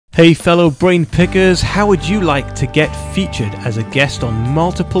Hey fellow brain pickers, how would you like to get featured as a guest on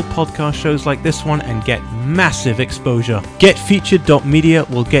multiple podcast shows like this one and get massive exposure? GetFeatured.media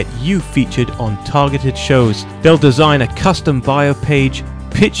will get you featured on targeted shows. They'll design a custom bio page,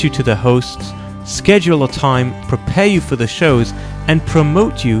 pitch you to the hosts, schedule a time, prepare you for the shows, and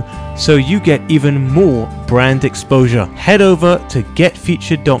promote you so you get even more brand exposure. Head over to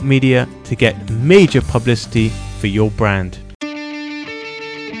GetFeatured.media to get major publicity for your brand.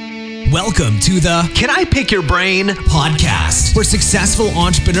 Welcome to the Can I Pick Your Brain podcast, where successful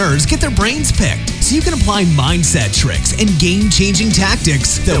entrepreneurs get their brains picked so you can apply mindset tricks and game-changing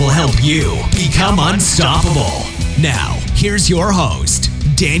tactics that will help you become unstoppable. Now, here's your host,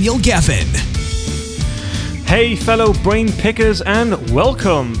 Daniel Geffen. Hey fellow brain pickers, and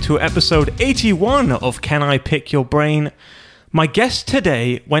welcome to episode 81 of Can I Pick Your Brain? My guest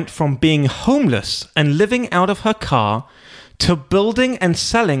today went from being homeless and living out of her car to building and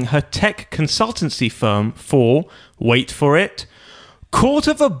selling her tech consultancy firm for, wait for it,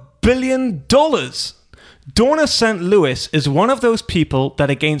 $250 million. Dawna St. Louis is one of those people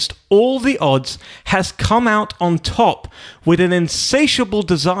that against all the odds has come out on top with an insatiable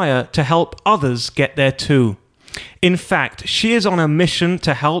desire to help others get there too. In fact, she is on a mission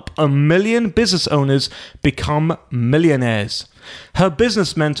to help 1 million business owners become millionaires. Her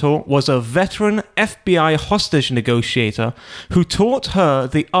business mentor was a veteran FBI hostage negotiator who taught her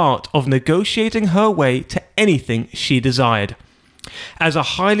the art of negotiating her way to anything she desired. As a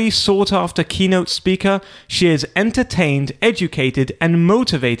highly sought-after keynote speaker, she has entertained, educated, and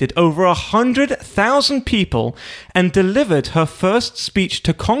motivated over 100,000 people and delivered her first speech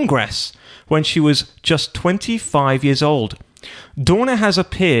to Congress when she was just 25 years old. Dawna has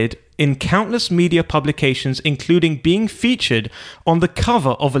appeared in countless media publications, including being featured on the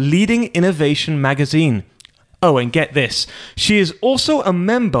cover of a leading innovation magazine. Oh, and get this, she is also a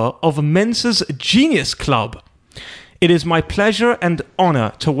member of Mensa's Genius Club. It is my pleasure and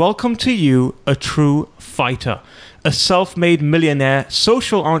honor to welcome to you a true fighter, a self-made millionaire,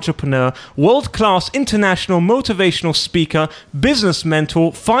 social entrepreneur, world-class international motivational speaker, business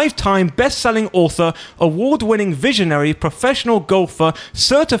mentor, 5-time best-selling author, award-winning visionary, professional golfer,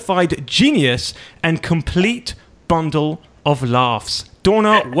 certified genius, and complete bundle of laughs.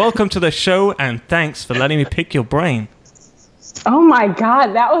 Dawna, welcome to the show, and thanks for letting me pick your brain. Oh my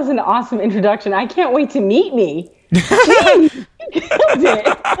God, that was an awesome introduction. I can't wait to meet me. Jeez, you killed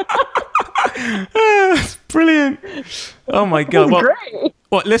it. Brilliant. Oh my God. Great.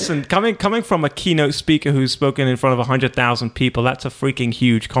 Well, listen, coming from a keynote speaker who's spoken in front of 100,000 people, that's a freaking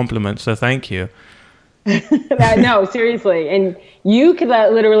huge compliment. So thank you. No, seriously. And you could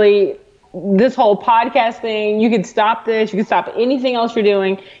literally, this whole podcast thing, you could stop this, you could stop anything else you're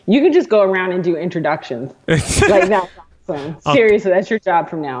doing. You could just go around and do introductions. Like that's awesome. Seriously, that's your job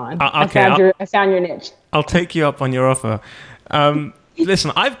from now on. Okay, I found your niche. I'll take you up on your offer.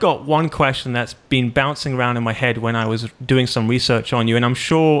 Listen, I've got one question that's been bouncing around in my head when I was doing some research on you, and I'm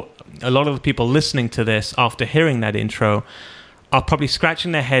sure a lot of the people listening to this after hearing that intro are probably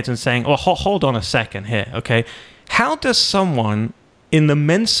scratching their heads and saying, oh, hold on a second here, okay? How does someone in the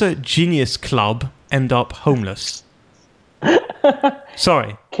Mensa Genius Club end up homeless?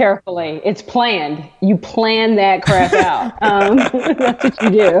 Sorry. Carefully. It's planned. You plan that crap out. That's what you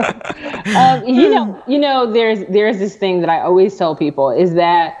do. You know, there's this thing that I always tell people is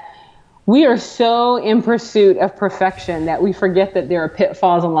that we are so in pursuit of perfection that we forget that there are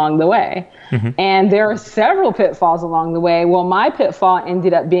pitfalls along the way. Mm-hmm. And there are several pitfalls along the way. Well, my pitfall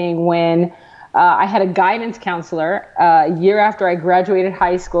ended up being when I had a guidance counselor a year after I graduated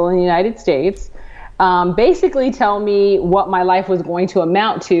high school in the United States. Basically tell me what my life was going to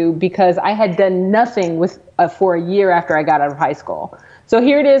amount to because I had done nothing for a year after I got out of high school. So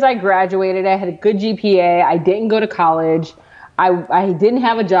here it is, I graduated, I had a good GPA, I didn't go to college, I didn't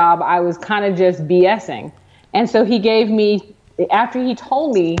have a job, I was kind of just BSing. And so he gave me, after he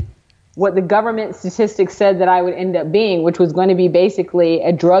told me what the government statistics said that I would end up being, which was going to be basically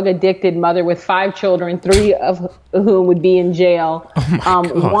a drug-addicted mother with 5 children, 3 of whom would be in jail,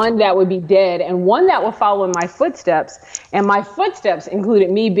 one that would be dead, and one that would follow in my footsteps. And my footsteps included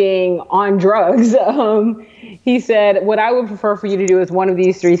me being on drugs. He said, what I would prefer for you to do is one of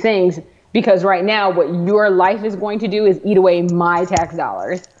these 3 things, because right now what your life is going to do is eat away my tax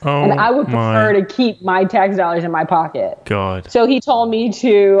dollars. And I would prefer to keep my tax dollars in my pocket. God. So he told me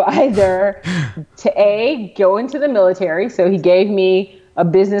to either go into the military. So he gave me a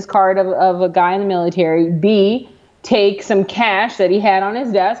business card of a guy in the military. B, take some cash that he had on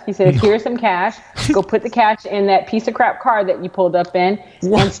his desk. He said, here's some cash. Go put the cash in that piece of crap car that you pulled up in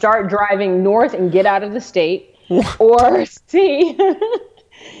and start driving north and get out of the state. Or C,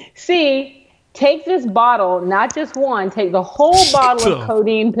 C, take this bottle, not just one, take the whole bottle of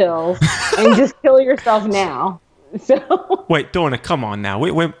codeine pills and just kill yourself now. So wait, Donna, come on now.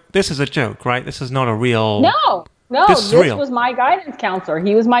 This is a joke, right? This is not a real... No, this was my guidance counselor.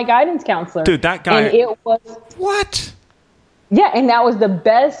 He was my guidance counselor. Dude, that guy... And it was... What? Yeah, and that was the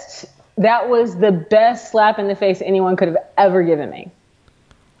best slap in the face anyone could have ever given me.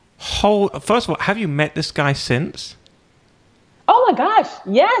 First of all, have you met this guy since? Oh my gosh,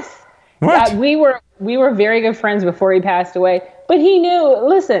 yes. What? We were very good friends before he passed away. But he knew,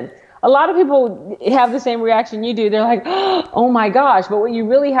 listen, a lot of people have the same reaction you do. They're like, oh my gosh. But what you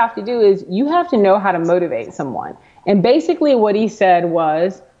really have to do is you have to know how to motivate someone. And basically what he said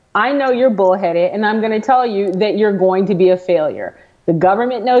was, I know you're bullheaded, and I'm going to tell you that you're going to be a failure. The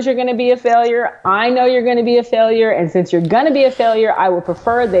government knows you're going to be a failure. I know you're going to be a failure. And since you're going to be a failure, I would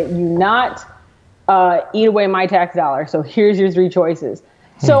prefer that you not eat away my tax dollar. So here's your three choices.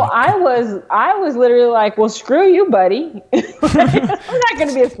 So I was literally like, well, screw you, buddy. I'm not going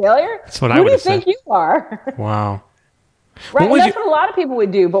to be a failure. That's what I would have said. Who do you think you are? Wow. Right. And that's what a lot of people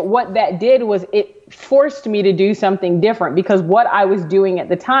would do. But what that did was it forced me to do something different, because what I was doing at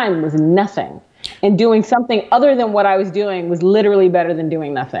the time was nothing. And doing something other than what I was doing was literally better than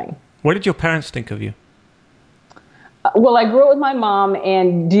doing nothing. What did your parents think of you? Well, I grew up with my mom,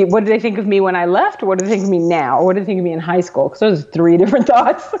 and what did they think of me when I left? Or what did they think of me now? Or what did they think of me in high school? Because those are three different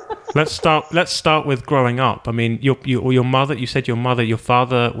thoughts. Let's start with growing up. I mean, your mother. You said your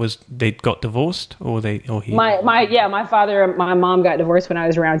father they got divorced, or he. My father and my mom got divorced when I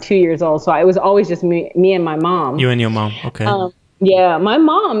was around 2 years old. So it was always just me and my mom. You and your mom, okay. Yeah, my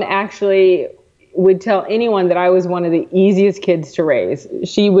mom actually would tell anyone that I was one of the easiest kids to raise.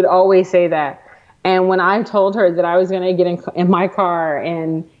 She would always say that. And when I told her that I was going to get in my car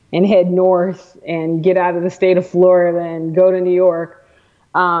and head north and get out of the state of Florida and go to New York,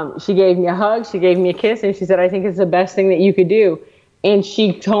 she gave me a hug, she gave me a kiss, and she said, I think it's the best thing that you could do. And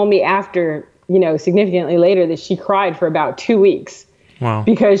she told me after, significantly later, that she cried for about 2 weeks. Wow.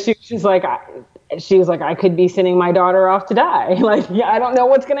 Because she was like, I could be sending my daughter off to die. I don't know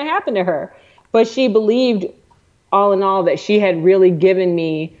what's going to happen to her. But she believed, all in all, that she had really given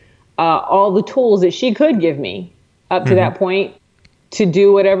me all the tools that she could give me up to that point to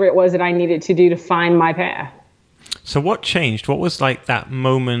do whatever it was that I needed to do to find my path. So what changed? What was like that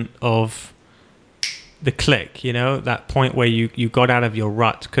moment of the click, that point where you got out of your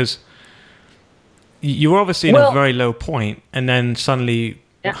rut? Because you were obviously in a very low point, and then suddenly,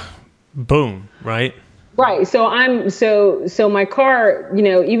 boom, right? Right. So my car,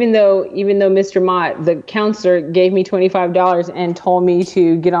 even though Mr. Mott, the counselor, gave me $25 and told me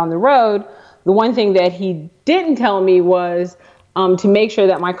to get on the road, the one thing that he didn't tell me was to make sure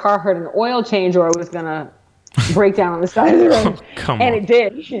that my car had an oil change or it was going to break down on the side of the road. And it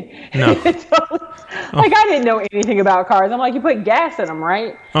did. No. I didn't know anything about cars. I'm like, you put gas in them,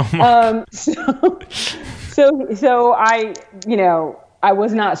 right? So I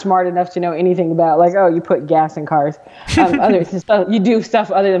was not smart enough to know anything about you put gas in cars. You do stuff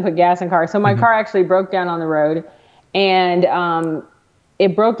other than put gas in cars. So my car actually broke down on the road, and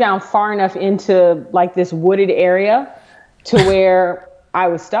it broke down far enough into this wooded area to where I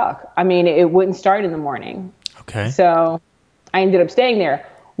was stuck. I mean, it wouldn't start in the morning. Okay. So I ended up staying there.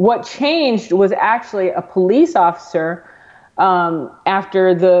 What changed was actually a police officer,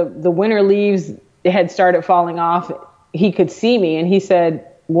 after the winter leaves had started falling off. He could see me, and he said,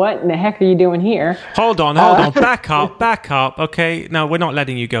 what in the heck are you doing here? Hold on. Back up. Okay. No, we're not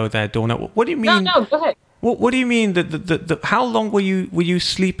letting you go there, Donna. What do you mean? No, go ahead. What do you mean how long were you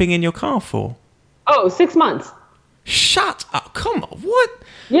sleeping in your car for? Oh, 6 months. Shut up. Come on. What?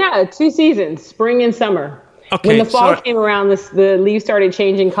 Yeah, 2 seasons, spring and summer. Okay. When the fall came around, the leaves started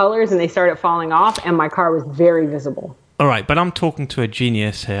changing colors and they started falling off, and my car was very visible. All right, but I'm talking to a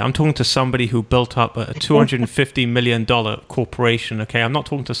genius here. I'm talking to somebody who built up a $250 million corporation, okay? I'm not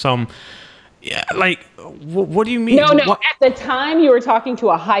talking to some... what do you mean? No. At the time, you were talking to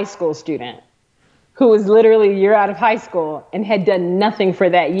a high school student who was literally a year out of high school and had done nothing for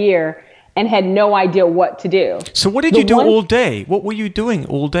that year and had no idea what to do. So what did you do all day? What were you doing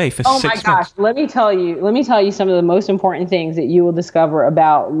all day for 6 months? Oh my gosh, let me tell you some of the most important things that you will discover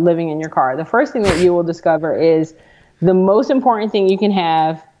about living in your car. The first thing that you will discover is the most important thing you can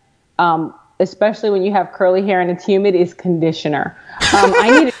have, especially when you have curly hair and it's humid, is conditioner.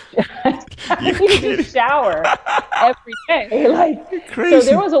 I needed to shower every day. So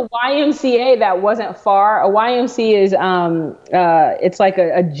there was a YMCA that wasn't far. A YMCA is it's like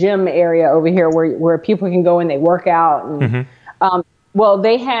a gym area over here where people can go and they work out. And, well,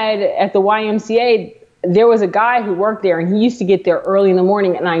 they had at the YMCA there was a guy who worked there, and he used to get there early in the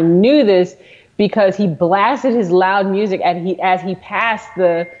morning, and I knew this because he blasted his loud music as he passed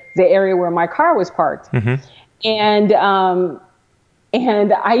the area where my car was parked. And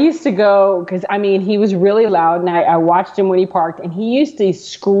I used to go, because I mean, he was really loud, and I watched him when he parked, and he used to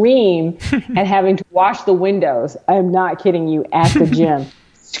scream at having to wash the windows. I'm not kidding you, at the gym.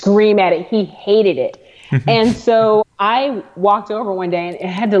 Scream at it. He hated it. And so I walked over one day, and it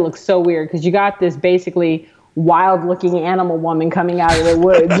had to look so weird, because you got this basically wild-looking animal woman coming out of the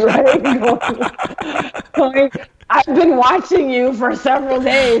woods, right? Going, I've been watching you for several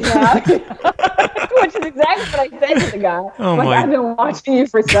days now. Which is exactly what I said to the guy. I've been watching you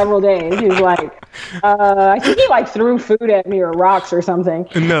for several days. He's like, I think he like threw food at me or rocks or something.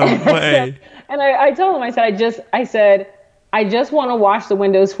 No way. And I told him, I said, I just want to wash the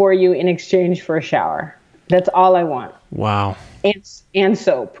windows for you in exchange for a shower. That's all I want. Wow. And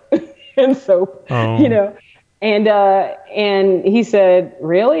soap. And soap. Oh. You know. And he said,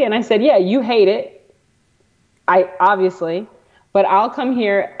 really? And I said, yeah, you hate it. Obviously, but I'll come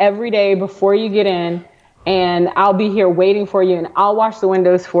here every day before you get in, and I'll be here waiting for you, and I'll wash the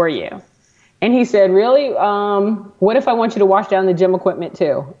windows for you. And he said, really? What if I want you to wash down the gym equipment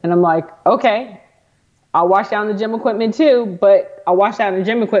too? And I'm like, okay, I'll wash down the gym equipment too, but I'll wash down the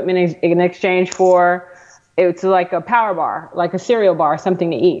gym equipment in exchange for, it's like a power bar, like a cereal bar,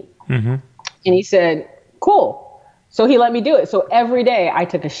 something to eat. And he said, cool. So he let me do it. So every day I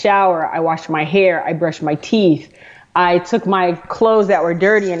took a shower, I washed my hair, I brushed my teeth, I took my clothes that were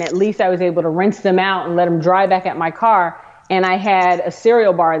dirty, and at least I was able to rinse them out and let them dry back at my car. And I had a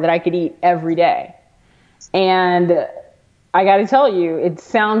cereal bar that I could eat every day. And I got to tell you, it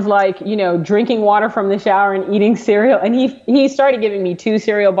sounds like, you know, drinking water from the shower and eating cereal. And he started giving me 2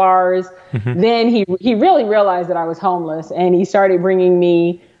 cereal bars. Then he really realized that I was homeless, and he started bringing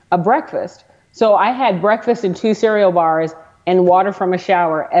me a breakfast. So I had breakfast and 2 cereal bars and water from a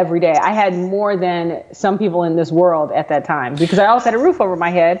shower every day. I had more than some people in this world at that time, because I also had a roof over my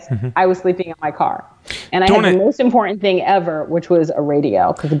head. I was sleeping in my car. And I had the most important thing ever, which was a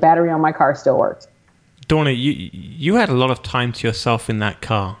radio, because the battery on my car still works. Donna, you had a lot of time to yourself in that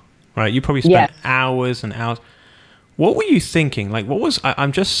car, right? You probably spent hours and hours. What were you thinking? Like, what was...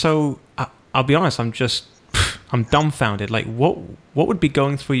 I'm just so... I'll be honest, I'm dumbfounded. Like, what would be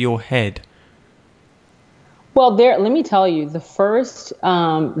going through your head? Well, let me tell you, the first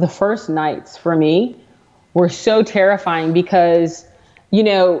nights for me were so terrifying, because, you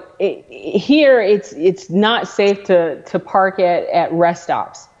know, here it's not safe to park at rest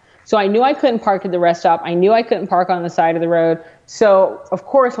stops. So I knew I couldn't park at the rest stop. I knew I couldn't park on the side of the road. So of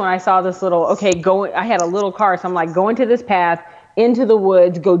course, when I saw this I had a little car. So I'm like, go into this path, into the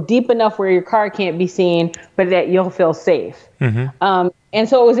woods, go deep enough where your car can't be seen, but that you'll feel safe. And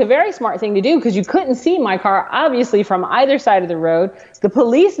so it was a very smart thing to do, because you couldn't see my car, obviously, from either side of the road. The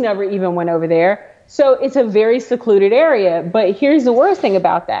police never even went over there. So it's a very secluded area. But here's the worst thing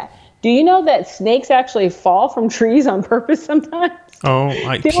about that. Do you know that snakes actually fall from trees on purpose sometimes? Oh,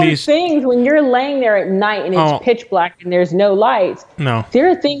 there are things when you're laying there at night and it's pitch black and there's no lights. No. There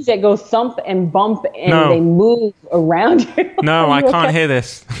are things that go thump and bump and they move around you. No, I can't hear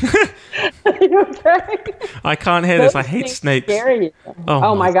this. Are you okay? I can't hear this. I hate snakes. Scare you.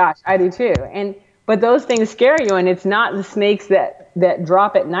 Oh my gosh, I do too. But those things scare you, and it's not the snakes that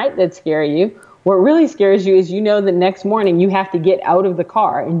drop at night that scare you. What really scares you is, you know, the next morning you have to get out of the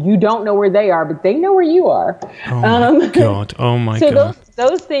car, and you don't know where they are, but they know where you are. Oh my God. Oh my God. So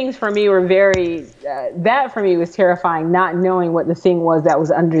those things for me were very, that for me was terrifying, not knowing what the thing was that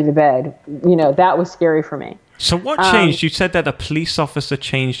was under the bed. You know, that was scary for me. So what changed? You said that a police officer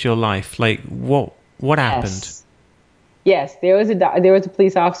changed your life. Like, what happened? Yes, there was a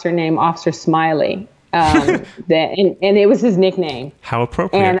police officer named Officer Smiley. And it was his nickname. How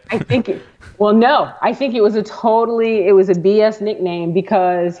appropriate. And I think I think it was a BS nickname,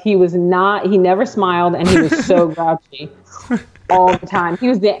 because he never smiled, and he was so grouchy all the time. He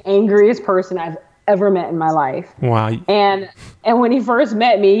was the angriest person I've ever met in my life. Wow. And when he first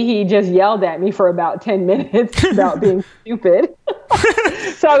met me, he just yelled at me for about 10 minutes about being stupid.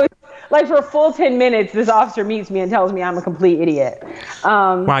 So I was like, for a full 10 minutes, this officer meets me and tells me I'm a complete idiot.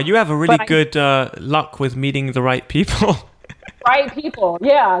 Wow, you have a really good luck with meeting the right people. Right people.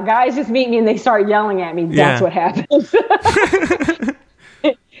 Yeah, guys just meet me and they start yelling at me. That's what happens.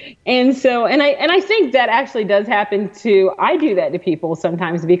 And so, and I think that actually does happen too. I do that to people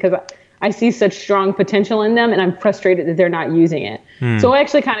sometimes, because I see such strong potential in them, and I'm frustrated that they're not using it. So I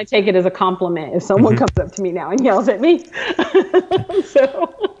actually kind of take it as a compliment if someone comes up to me now and yells at me.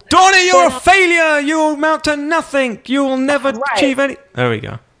 Donna, you're a failure. You will amount to nothing. You will never achieve any. There we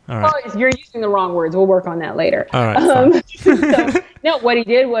go. All right. Oh, you're using the wrong words. We'll work on that later. All right. So, no, what he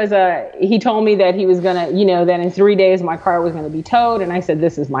did was he told me that he was going to, that in 3 days my car was going to be towed. And I said,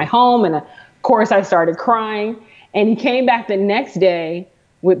 this is my home. And of course, I started crying. And he came back the next day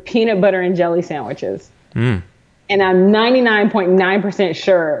with peanut butter and jelly sandwiches. And I'm 99.9%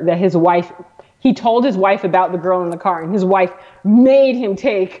 sure that he told his wife about the girl in the car. And his wife made him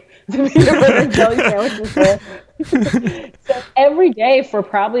take the peanut butter and jelly sandwiches. So every day for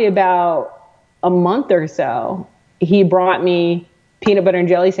probably about a month or so, he brought me peanut butter and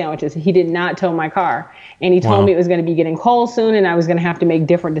jelly sandwiches. He did not tow my car. And he told me it was going to be getting cold soon and I was going to have to make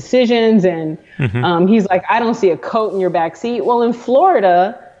different decisions. And he's like, I don't see a coat in your back seat. Well, in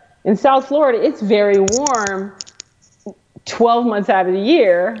Florida, in South Florida, it's very warm 12 months out of the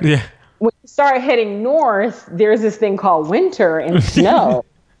year. Yeah. When you start heading north, there's this thing called winter and snow.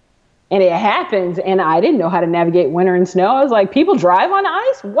 And it happens, and I didn't know how to navigate winter and snow. I was like, people drive on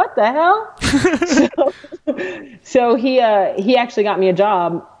ice? What the hell? So he actually got me a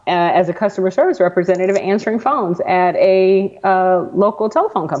job as a customer service representative answering phones at a local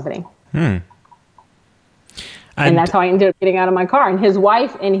telephone company. And that's how I ended up getting out of my car. And his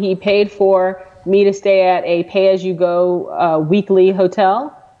wife and he paid for me to stay at a pay-as-you-go weekly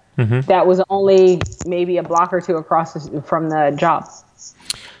hotel that was only maybe a block or two across from the job.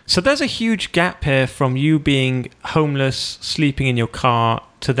 So there's a huge gap here from you being homeless, sleeping in your car,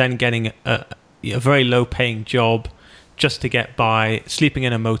 to then getting a very low-paying job just to get by, sleeping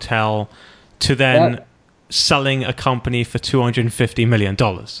in a motel, to then selling a company for $250 million.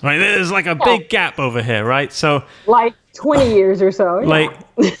 Right? There's like a big gap over here, right? So like 20 years or so. Like,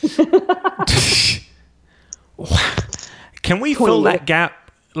 can we fill that gap?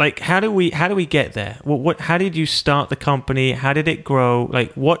 Like, how do we get there? How did you start the company? How did it grow?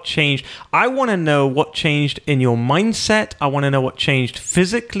 Like, what changed? I want to know what changed in your mindset. I want to know what changed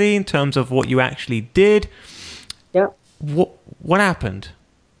physically in terms of what you actually did. Yep. What happened?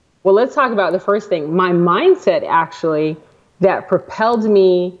 Well, let's talk about the first thing. My mindset actually that propelled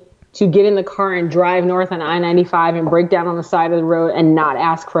me to get in the car and drive north on I-95 and break down on the side of the road and not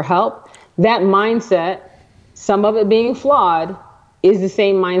ask for help. That mindset, some of it being flawed, is the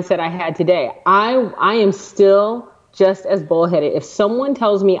same mindset I had today. I am still just as bullheaded. If someone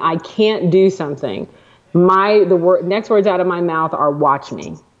tells me I can't do something, next words out of my mouth are "watch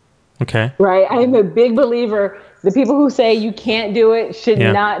me." Okay. Right? I'm a big believer. The people who say you can't do it should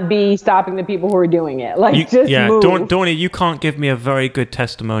not be stopping the people who are doing it. Like, move. Dorney, you can't give me a very good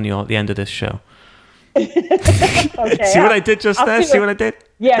testimonial at the end of this show. Okay, See what I did just there? See what I did?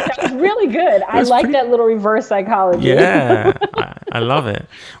 Yes, that was really good. I like that little reverse psychology. Yeah, I love it.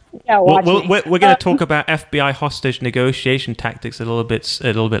 Yeah, we're going to talk about FBI hostage negotiation tactics a little bit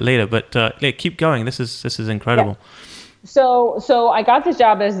later, but keep going. This is incredible. Yeah. So I got this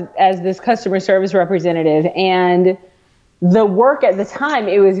job as this customer service representative, and the work at the time,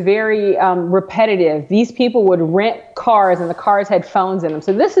 it was very repetitive. These people would rent cars, and the cars had phones in them.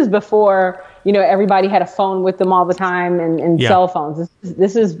 So this is before, everybody had a phone with them all the time and cell phones.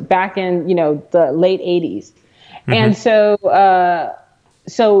 This is back in, the late 80s. And so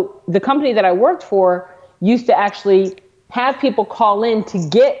the company that I worked for used to actually have people call in to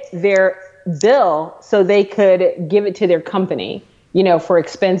get their bill so they could give it to their company, for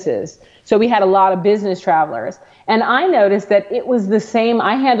expenses. So we had a lot of business travelers. And I noticed that it was the same.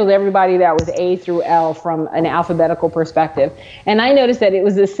 I handled everybody that was A through L from an alphabetical perspective. And I noticed that it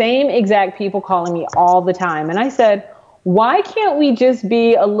was the same exact people calling me all the time. And I said, why can't we just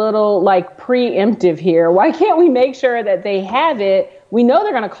be a little preemptive here? Why can't we make sure that they have it? We know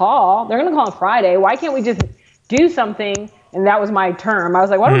they're going to call. They're going to call on Friday. Why can't we just do something? And that was my term. I was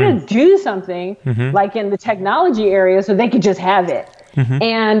like, why don't we just do something like in the technology area so they could just have it?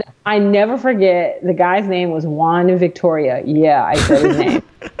 And I never forget, the guy's name was Juan Victoria. Yeah, I said his name.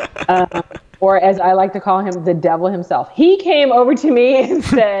 Or as I like to call him, the devil himself. He came over to me and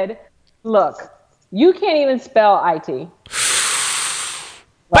said, look, you can't even spell IT.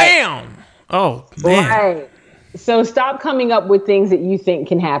 Bam! Oh, man. Right. So stop coming up with things that you think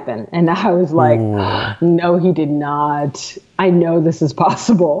can happen. And I was like, no, he did not. I know this is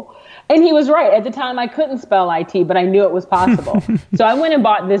possible. And he was right. At the time, I couldn't spell IT, but I knew it was possible. So I went and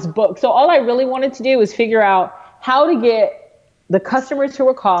bought this book. So all I really wanted to do was figure out how to get the customers who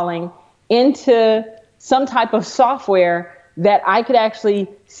were calling into some type of software that I could actually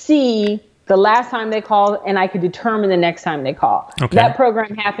see the last time they called and I could determine the next time they call. Okay. That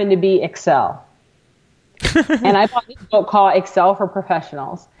program happened to be Excel. And I bought this book called Excel for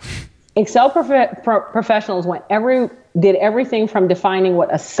Professionals. Excel professionals did everything from defining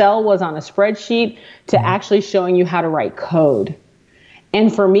what a cell was on a spreadsheet to actually showing you how to write code.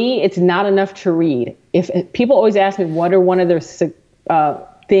 And for me, it's not enough to read. If people always ask me, what are one of their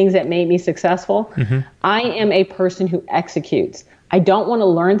things that made me successful? I am a person who executes. I don't want to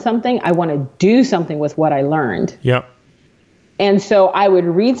learn something. I want to do something with what I learned. Yep. And so I would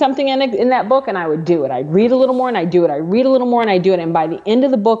read something in that book and I would do it. I'd read a little more and I'd do it. I'd read a little more and I'd do it. And by the end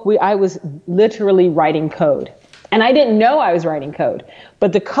of the book, I was literally writing code. And I didn't know I was writing code.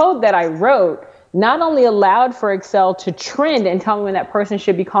 But the code that I wrote not only allowed for Excel to trend and tell me when that person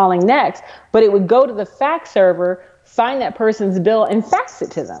should be calling next, but it would go to the fax server, find that person's bill, and fax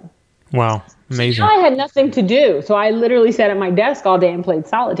it to them. Wow, amazing. So I had nothing to do. So I literally sat at my desk all day and played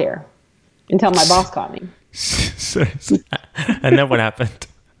solitaire until my boss caught me. And then what happened?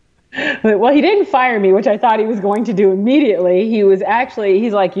 Well, he didn't fire me, which I thought he was going to do immediately. He's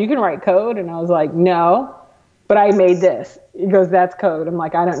like, you can write code. And I was like, no, but I made this. He goes, that's code. I'm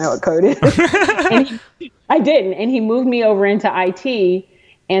like, I don't know what code is. I didn't. And he moved me over into IT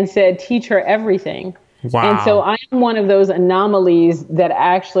and said, teach her everything. Wow. And so I'm one of those anomalies that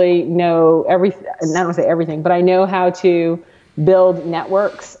actually know everything. I don't want to say everything, but I know how to build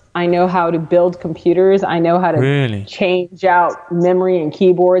networks. I know how to build computers. I know how to change out memory and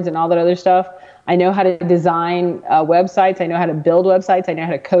keyboards and all that other stuff. I know how to design websites. I know how to build websites. I know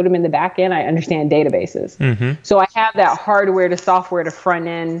how to code them in the back end. I understand databases. So I have that hardware to software to front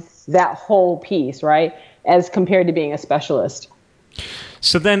end, that whole piece, right? As compared to being a specialist.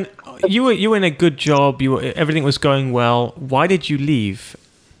 So then you were in a good job. Everything was going well. Why did you leave?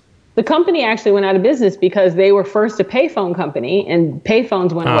 The company actually went out of business because they were first a payphone company and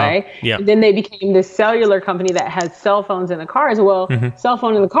payphones went away. Yeah. And then they became this cellular company that has cell phones in the cars. Well, cell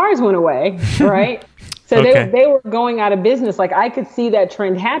phone in the cars went away, right? So they were going out of business. Like I could see that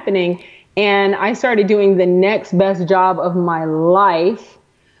trend happening. And I started doing the next best job of my life,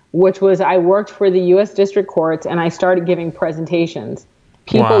 which was I worked for the U.S. District Courts and I started giving presentations.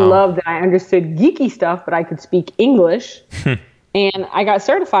 People loved that I understood geeky stuff, but I could speak English. And I got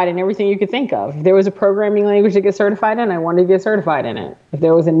certified in everything you could think of. If there was a programming language to get certified in, I wanted to get certified in it. If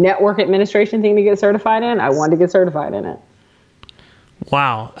there was a network administration thing to get certified in, I wanted to get certified in it.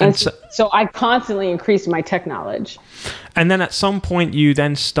 Wow. And so I constantly increased my tech knowledge. And then at some point, you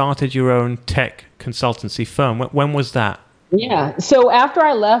then started your own tech consultancy firm. When was that? Yeah. So after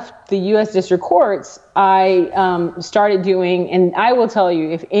I left the U.S. District Courts, I started doing, and I will tell you,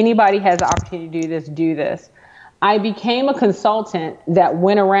 if anybody has the opportunity to do this. I became a consultant that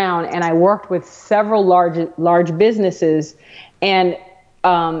went around and I worked with several large businesses and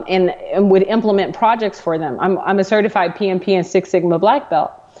would implement projects for them. I'm a certified PMP and Six Sigma black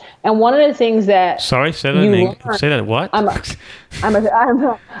belt. And one of the things that say that what? I'm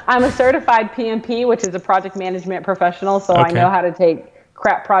a certified PMP, which is a project management professional. So I know how to take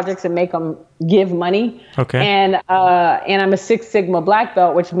crap projects and make them give money. Okay. And I'm a Six Sigma black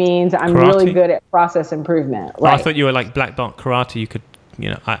belt, which means I'm really good at process improvement. Right? I thought you were like black belt karate. You could,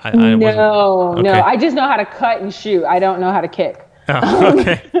 No. I just know how to cut and shoot. I don't know how to kick. Oh,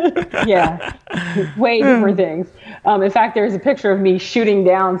 okay. Yeah, way different things. In fact, there's a picture of me shooting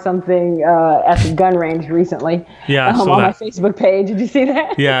down something at the gun range recently. Yeah, I saw on that. my Facebook page. Did you see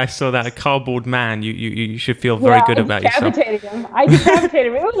that? Yeah, I saw that. A cardboard man. You should feel very good about yourself. I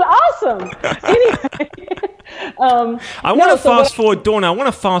decapitated him. It was awesome. Anyway, I want to fast forward, Dawn. I want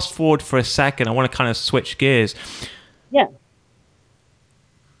to fast forward for a second. I want to kind of switch gears. Yeah.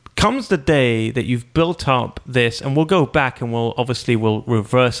 Comes the day that you've built up this, and we'll go back and we'll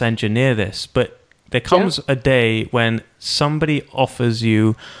reverse engineer this, but there comes a day when somebody offers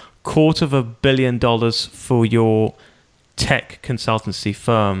you $250 million for your tech consultancy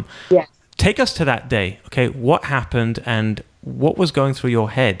firm. Yeah. Take us to that day. Okay, what happened and what was going through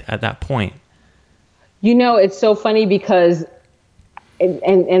your head at that point? You know, it's so funny because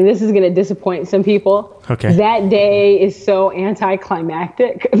and this is going to disappoint some people. Okay. That day is so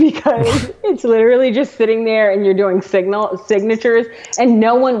anticlimactic because it's literally just sitting there and you're doing signatures and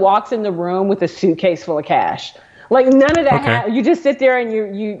no one walks in the room with a suitcase full of cash. Like none of that. You just sit there and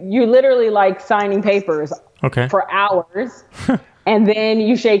you literally like signing papers for hours. And then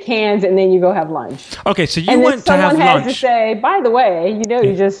you shake hands and then you go have lunch. Okay, so you went to have lunch. Someone has to say, by the way, you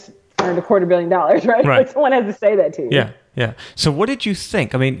just earned $250 million, right? Like someone has to say that to you. Yeah. Yeah. So what did you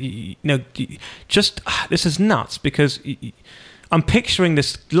think? I mean, this is nuts because I'm picturing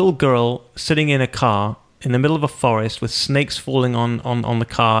this little girl sitting in a car in the middle of a forest with snakes falling on the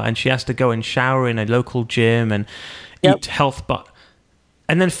car, and she has to go and shower in a local gym and eat health.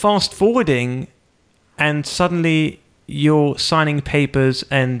 And then fast forwarding, and suddenly you're signing papers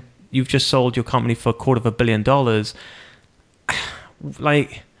and you've just sold your company for $250 million.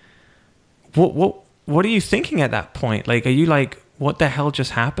 Like, what are you thinking at that point? Like, are you like, what the hell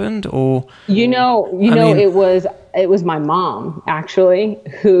just happened? Or it was my mom actually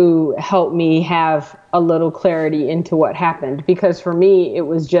who helped me have a little clarity into what happened, because for me it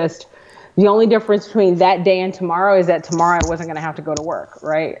was just the only difference between that day and tomorrow is that tomorrow I wasn't going to have to go to work,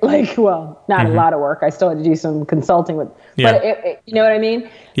 right? Like, well, not a lot of work. I still had to do some consulting but you know what I mean?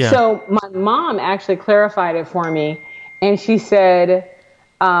 Yeah. So my mom actually clarified it for me, and she said,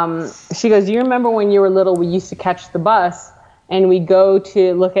 she goes, "You remember when you were little, we used to catch the bus and we go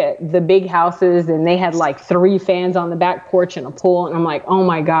to look at the big houses and they had like 3 fans on the back porch and a pool." And I'm like, "Oh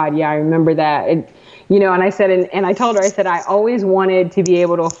my God, yeah, I remember that." And I said, and I told her, I said, I always wanted to be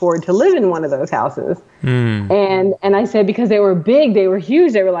able to afford to live in one of those houses. And I said, because they were big, they were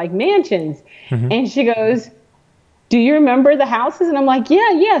huge, they were like mansions. And she goes, "Do you remember the houses?" And I'm like,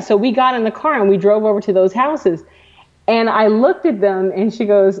 yeah. So we got in the car and we drove over to those houses. And I looked at them and she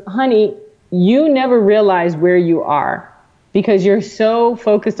goes, "Honey, you never realize where you are because you're so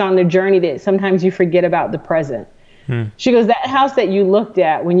focused on the journey that sometimes you forget about the present." She goes, "That house that you looked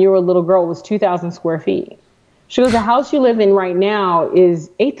at when you were a little girl was 2,000 square feet. She goes, "The house you live in right now is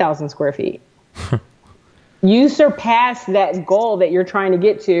 8,000 square feet. You surpassed that goal that you're trying to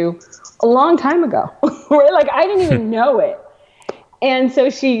get to a long time ago." Right? Like, I didn't even know it. And so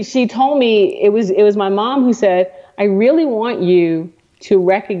she told me, it was my mom who said, "I really want you to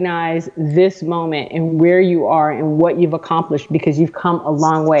recognize this moment and where you are and what you've accomplished, because you've come a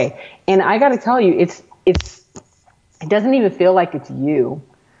long way." And I got to tell you, it doesn't even feel like it's you,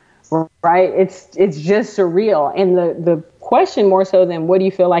 right? It's just surreal. And the question, more so than what do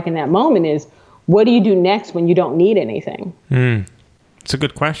you feel like in that moment, is what do you do next when you don't need anything? It's a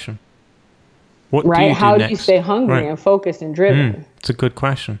good question. What right? do you do How next? do you stay hungry and focused and driven? It's a good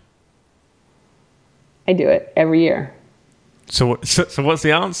question. I do it every year. So what's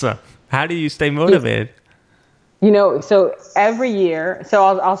the answer? How do you stay motivated? So every year, so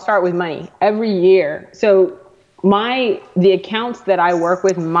I'll start with money. Every year, so the accounts that I work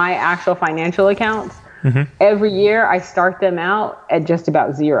with, my actual financial accounts, every year I start them out at just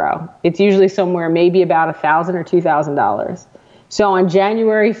about zero. It's usually somewhere maybe about $1,000 or $2,000. So on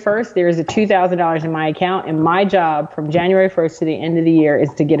January 1st, there is a $2,000 in my account, and my job from January 1st to the end of the year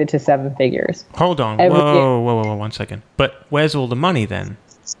is to get it to 7 figures. Hold on. Whoa, 1 second. But where's all the money then?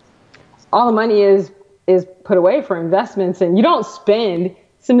 All the money is put away for investments, and you don't spend.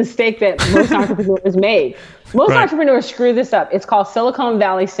 It's a mistake that most entrepreneurs make. Most entrepreneurs screw this up. It's called Silicon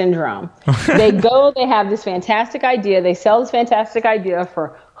Valley syndrome. They have this fantastic idea. They sell this fantastic idea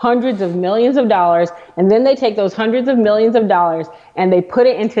for hundreds of millions of dollars. And then they take those hundreds of millions of dollars and they put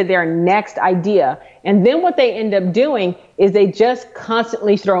it into their next idea. And then what they end up doing is they just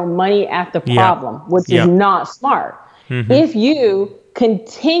constantly throw money at the problem, which is not smart. If you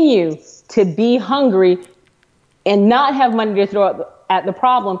continue to be hungry and not have money to throw at the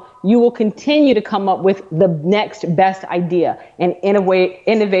problem, you will continue to come up with the next best idea and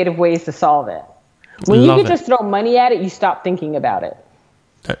innovative ways to solve it. When you just throw money at it, you stop thinking about it.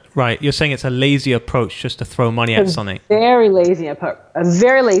 Right. You're saying it's a lazy approach just to throw money at something. A very lazy approach.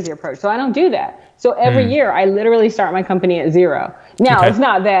 So I don't do that. So every year I literally start my company at zero. Now, it's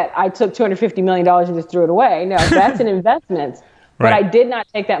not that I took $250 million and just threw it away. No, that's an investment. But I did not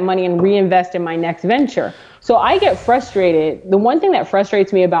take that money and reinvest in my next venture. So I get frustrated. The one thing that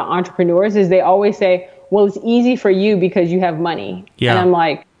frustrates me about entrepreneurs is they always say, "Well, it's easy for you because you have money." Yeah. And I'm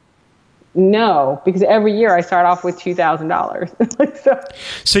like, no, because every year I start off with $2,000.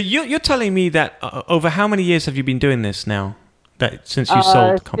 So you're telling me that over how many years have you been doing this now? That since you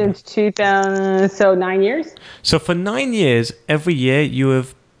sold the company? Since 2000, so 9 years. So for 9 years, every year you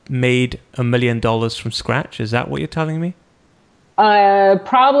have made $1 million from scratch. Is that what you're telling me?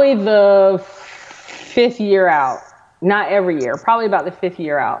 Probably the 5th year out. Not every year. Probably about the 5th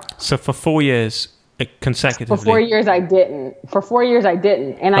year out. So for 4 years consecutively. For 4 years I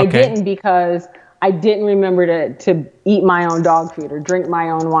didn't. And I didn't because I didn't remember to eat my own dog food or drink my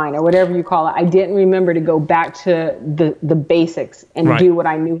own wine or whatever you call it. I didn't remember to go back to the basics and do what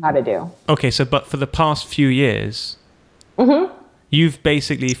I knew how to do. Okay, but for the past few years, you've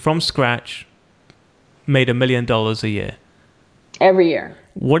basically from scratch made $1 million a year. Every year.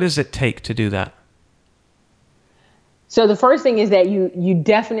 What does it take to do that? So the first thing is that you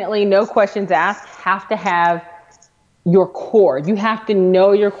definitely, no questions asked, have to have your core. You have to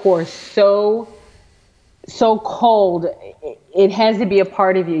know your core so cold. It has to be a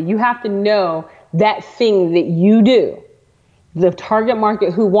part of you. You have to know that thing that you do, the target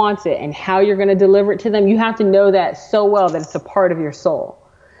market who wants it and how you're going to deliver it to them. You have to know that so well that it's a part of your soul.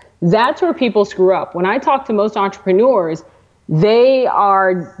 That's where people screw up. When I talk to most entrepreneurs, They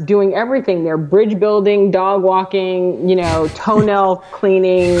are doing everything. They're bridge building, dog walking, toenail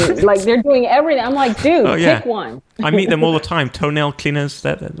cleaning. Like they're doing everything. I'm like, dude, pick one. I meet them all the time. Toenail cleaners.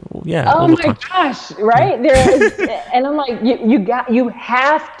 Yeah. Oh my gosh, right? There is, and I'm like, you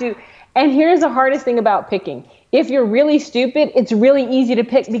have to. And here's the hardest thing about picking. If you're really stupid, it's really easy to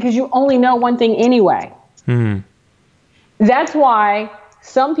pick because you only know one thing anyway. That's why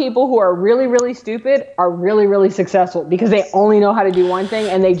some people who are really, really stupid are really, really successful because they only know how to do one thing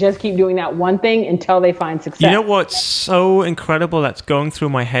and they just keep doing that one thing until they find success. You know what's so incredible that's going through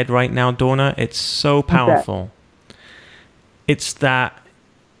my head right now, Dorna? It's so powerful. It's the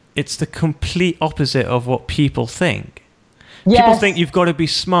complete opposite of what people think. Yes. People think you've got to be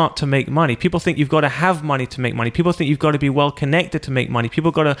smart to make money. People think you've got to have money to make money. People think you've got to be well connected to make money.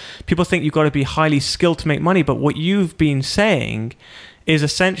 People think you've got to be highly skilled to make money. But what you've been saying is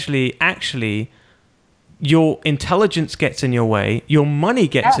essentially, actually, your intelligence gets in your way, your money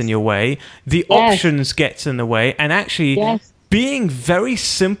gets in your way, the options gets in the way, and actually being very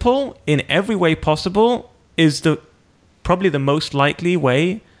simple in every way possible is probably the most likely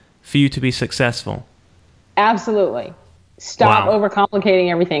way for you to be successful. Absolutely. Stop overcomplicating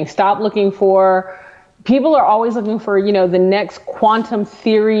everything. Stop looking for. People are always looking for, the next quantum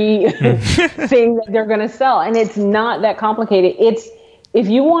theory thing that they're going to sell, and it's not that complicated. If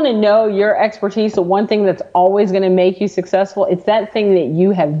you want to know your expertise, the one thing that's always going to make you successful, it's that thing that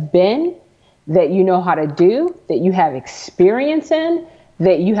you have been, that you know how to do, that you have experience in,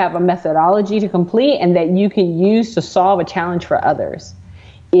 that you have a methodology to complete, and that you can use to solve a challenge for others.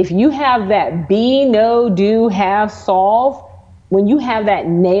 If you have that be, know, do, have, solve, when you have that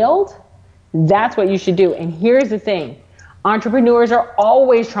nailed, that's what you should do. And here's the thing. Entrepreneurs are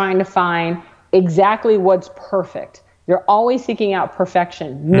always trying to find exactly what's perfect. They're always seeking out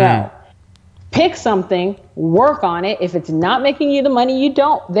perfection. No. Pick something, work on it. If it's not making you the money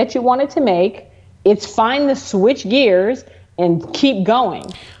that you want it to make, it's fine to switch gears and keep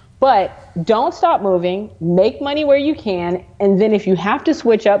going. But don't stop moving, make money where you can, and then if you have to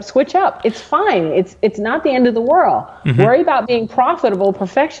switch up, switch up. It's fine. It's not the end of the world. Worry about being profitable.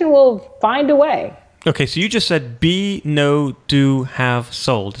 Perfection will find a way. Okay, so you just said be, know, do, have,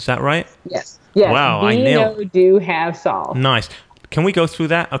 sold. Is that right? Yes. Yes. Wow, be, know, do, have, solve. Nice. Can we go through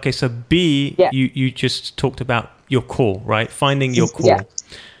that? Okay, so B, you just talked about your core, right? Finding your core.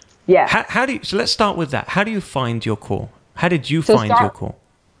 Yeah. How do you? So let's start with that. How do you find your core? How did you find your core?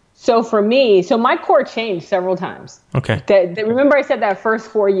 So for me, my core changed several times. Okay. Remember I said that first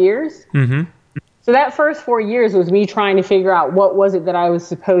 4 years? Mm-hmm. So that first 4 years was me trying to figure out what was it that I was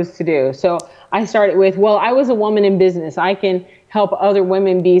supposed to do. So I started with, I was a woman in business. I can help other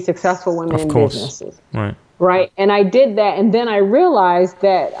women be successful women in businesses. Right. And I did that. And then I realized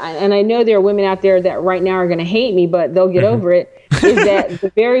that, and I know there are women out there that right now are going to hate me, but they'll get over it, is that the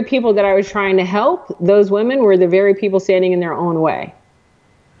very people that I was trying to help, those women were the very people standing in their own way.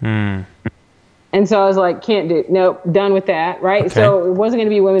 And so I was like, can't do it. Nope, done with that. Right. Okay. So it wasn't going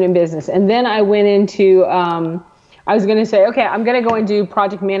to be women in business. And then I went into, I was going to say, okay, I'm going to go and do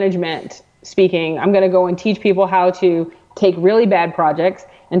project management speaking. I'm going to go and teach people how to take really bad projects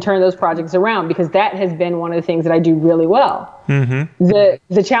and turn those projects around, because that has been one of the things that I do really well.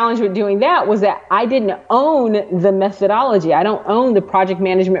 The challenge with doing that was that I didn't own the methodology. I don't own the project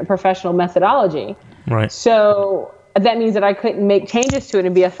management professional methodology. Right. So that means that I couldn't make changes to it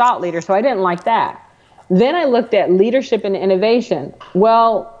and be a thought leader. So I didn't like that. Then I looked at leadership and innovation.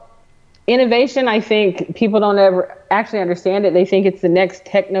 Well, innovation, I think people don't ever actually understand it. They think it's the next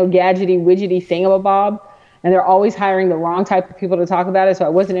techno gadgety widgety thingamabob, and they're always hiring the wrong type of people to talk about it. So I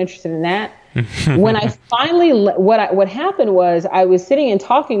wasn't interested in that. When I finally, what happened was I was sitting and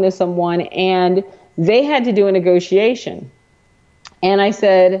talking to someone, and they had to do a negotiation. And I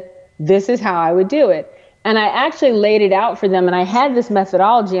said, this is how I would do it. And I actually laid it out for them, and I had this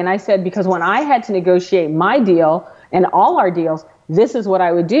methodology, and I said, because when I had to negotiate my deal and all our deals, this is what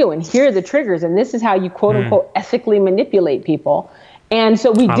I would do, and here are the triggers, and this is how you quote unquote ethically manipulate people. And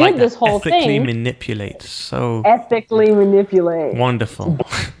so we did this whole thing. Ethically manipulate. So ethically manipulate. Wonderful.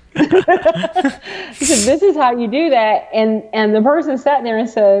 He said, this is how you do that. And the person sat there and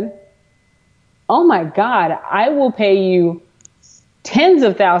said, oh my God, I will pay you tens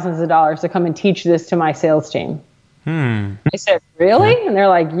of thousands of dollars to come and teach this to my sales team. I said, really? And they're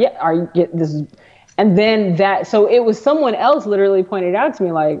like, yeah, this is, and then so it was someone else literally pointed out to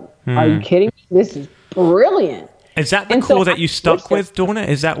me, like, are you kidding me? This is brilliant. Is that the core that you stuck with, Dorna?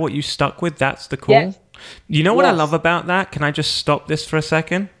 Is that what you stuck with? That's the core? Yes. You know what I love about that? Can I just stop this for a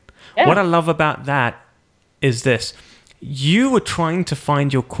second? Yeah. What I love about that is this. you were trying to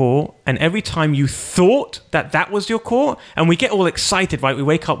find your core, and every time you thought that was your core, and we get all excited, right? We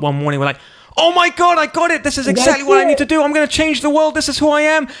wake up one morning, we're like, oh my God, I got it. This is exactly what I need to do. I'm going to change the world. This is who I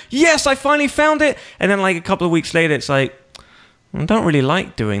am. Yes, I finally found it. And then like a couple of weeks later, it's like, I don't really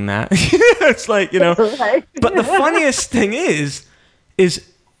like doing that. It's like, Right. But the funniest thing is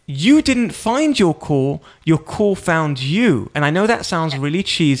you didn't find your core found you. And I know that sounds really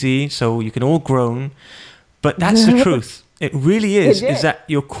cheesy, so you can all groan, but that's the truth. It really is that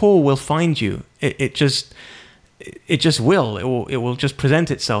your core will find you. It just will. It will just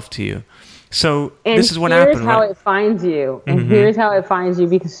present itself to you. So this is what happened. Here's how it finds you. And here's how it finds you,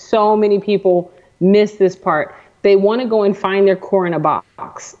 because so many people miss this part. They want to go and find their core in a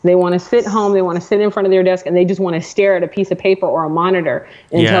box. They want to sit home. They want to sit in front of their desk, and they just want to stare at a piece of paper or a monitor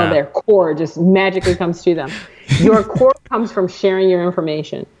until their core just magically comes to them. Your core comes from sharing your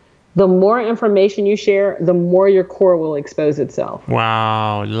information. The more information you share, the more your core will expose itself.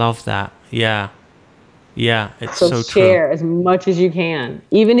 Wow, love that. Yeah. Yeah, it's so true. Share as much as you can.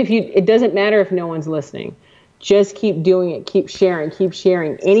 Even if it doesn't matter if no one's listening. Just keep doing it. Keep sharing.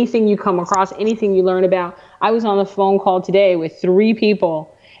 Anything you come across, anything you learn about. I was on the phone call today with 3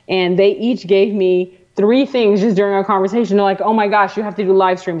 people, and they each gave me 3 things just during our conversation. They're like, oh my gosh, you have to do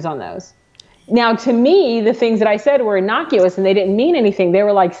live streams on those. Now, to me, the things that I said were innocuous and they didn't mean anything. They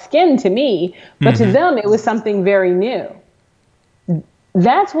were like skin to me, but to them, it was something very new.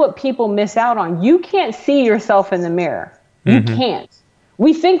 That's what people miss out on. You can't see yourself in the mirror. You can't.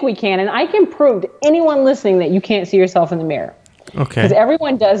 We think we can, and I can prove to anyone listening that you can't see yourself in the mirror. Okay. Because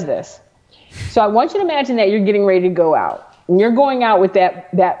everyone does this. So I want you to imagine that you're getting ready to go out, and you're going out with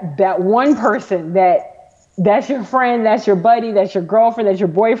that one person that's your friend, that's your buddy, that's your girlfriend, that's your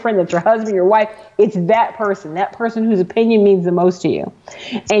boyfriend, that's your husband, your wife. It's that person whose opinion means the most to you.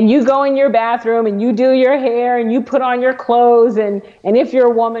 And you go in your bathroom and you do your hair and you put on your clothes. And if you're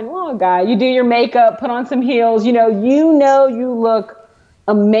a woman, well, a guy, you do your makeup, put on some heels. You look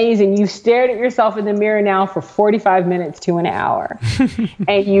amazing. You've stared at yourself in the mirror now for 45 minutes to an hour.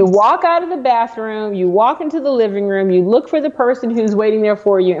 And you walk out of the bathroom, you walk into the living room, you look for the person who's waiting there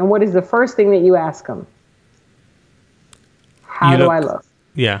for you. And what is the first thing that you ask them? How do I look?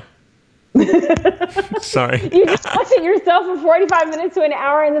 Yeah. Sorry. You just looked at yourself for 45 minutes to an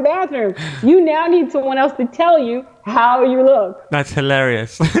hour in the bathroom. You now need someone else to tell you how you look. That's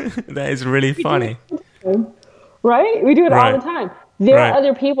hilarious. That is really funny. Right? We do it all the time. There are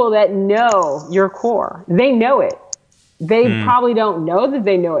other people that know your core. They know it. They probably don't know that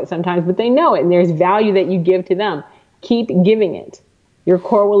they know it sometimes, but they know it. And there's value that you give to them. Keep giving it. Your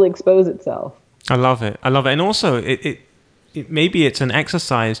core will expose itself. I love it. And also, maybe it's an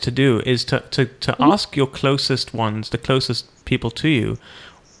exercise to do is to ask your closest ones, the closest people to you,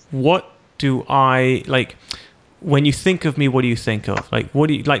 what do I like? When you think of me, what do you think of? Like, what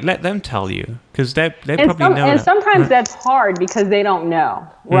do you like? Let them tell you, because they probably know. And sometimes that's hard because they don't know,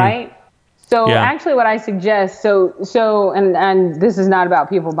 right? So actually, what I suggest, and this is not about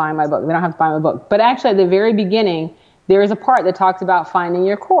people buying my book. They don't have to buy my book, but actually, at the very beginning, there is a part that talks about finding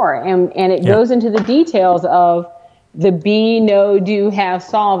your core, and it goes into the details of the be, know, do, have,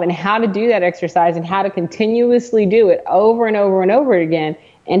 solve, and how to do that exercise and how to continuously do it over and over and over again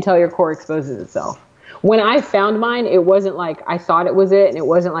until your core exposes itself. When I found mine, it wasn't like I thought it was it, and it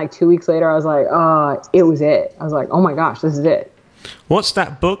wasn't like 2 weeks later I was like, it was it. I was like, oh my gosh, this is it. What's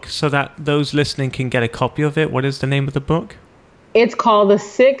that book so that those listening can get a copy of it? What is the name of the book? It's called The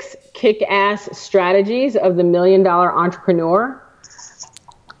 6 Kick-Ass Strategies of the $1 Million Entrepreneur.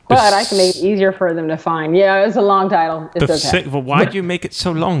 But I can make it easier for them to find. Yeah, it's a long title. It's okay. Well, why do you make it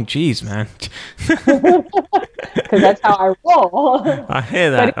so long? Jeez, man. Because that's how I roll. I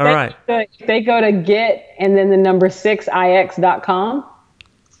hear that. All right. If they go to get and then the number 6ix.com.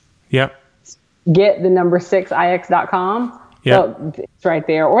 Yep. Get the number 6ix.com. Yep. So it's right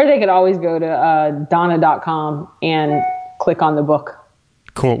there. Or they could always go to Donna.com and click on the book.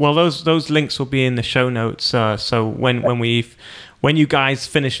 Cool. Well, those links will be in the show notes. So when you guys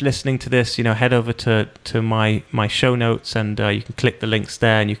finish listening to this, head over to my show notes, and you can click the links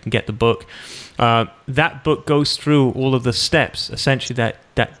there, and you can get the book. That book goes through all of the steps, essentially,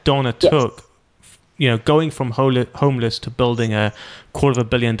 that Donna took, going from homeless to building a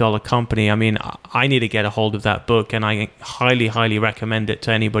 $250 million company. I mean, I need to get a hold of that book, and I highly, highly recommend it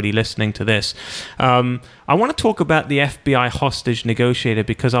to anybody listening to this. I want to talk about the FBI hostage negotiator,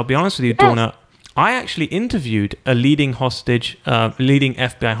 because I'll be honest with you, Donna, I actually interviewed a leading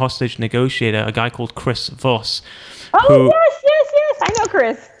FBI hostage negotiator, a guy called Chris Voss. Oh, yes. I know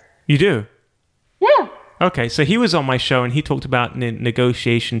Chris. You do? Yeah. Okay, so he was on my show and he talked about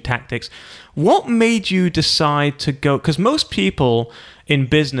negotiation tactics. What made you decide to go? Because most people in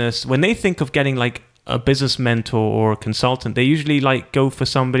business, when they think of getting like a business mentor or a consultant, they usually like go for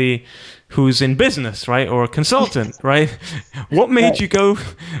somebody who's in business, right? Or a consultant, right? What made you go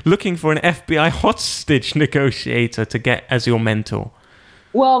looking for an FBI hostage negotiator to get as your mentor?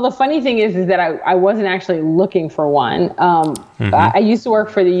 Well, the funny thing is that I wasn't actually looking for one. I used to work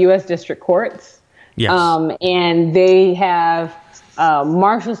for the U.S. District Courts. Yes. And they have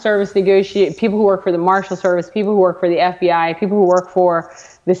Marshal Service people who work for the Marshal Service, people who work for the FBI, people who work for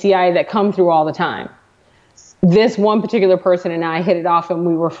the CIA that come through all the time. This one particular person and I hit it off and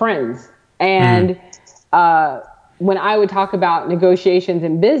we were friends. And when I would talk about negotiations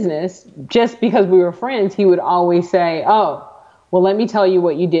in business, just because we were friends, he would always say, oh, well, let me tell you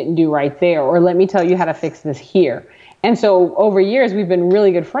what you didn't do right there, or let me tell you how to fix this here. And so over years, we've been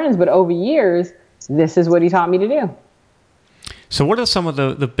really good friends, but over years, this is what he taught me to do. So what are some of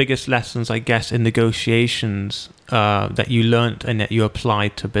the biggest lessons, I guess, in negotiations that you learned and that you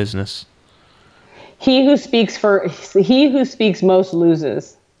applied to business? He who speaks most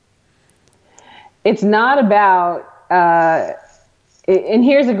loses. It's not about, and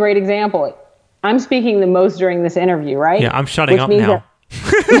here's a great example. I'm speaking the most during this interview, right? Yeah, I'm shutting up now.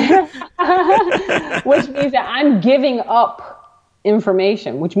 Which means that I'm giving up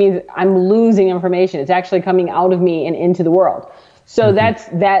information, which means I'm losing information. It's actually coming out of me and into the world. So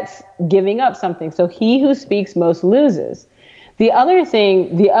that's giving up something. So he who speaks most loses. The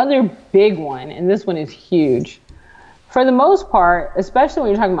other big one, and this one is huge, for the most part, especially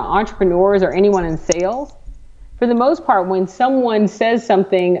when you're talking about entrepreneurs or anyone in sales, for the most part, when someone says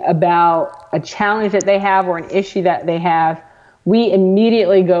something about a challenge that they have or an issue that they have, we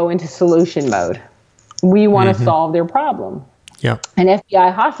immediately go into solution mode. We want to solve their problem. Yeah. An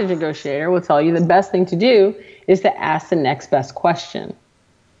FBI hostage negotiator will tell you the best thing to do is to ask the next best question.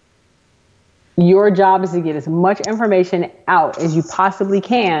 Your job is to get as much information out as you possibly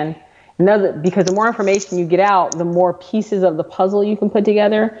can. Because the more information you get out, the more pieces of the puzzle you can put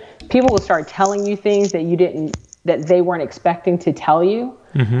together. People will start telling you things that they weren't expecting to tell you.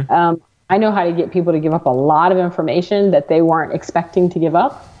 I know how to get people to give up a lot of information that they weren't expecting to give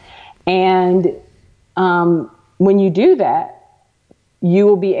up. And when you do that, you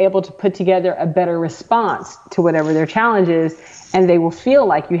will be able to put together a better response to whatever their challenge is, and they will feel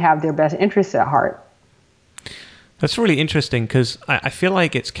like you have their best interests at heart. That's really interesting because I feel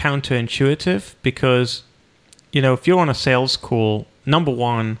like it's counterintuitive because, if you're on a sales call, number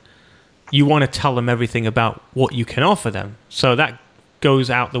one, you want to tell them everything about what you can offer them. So that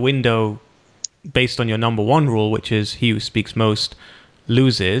goes out the window based on your number one rule, which is he who speaks most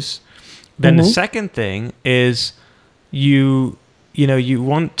loses. Then the second thing is you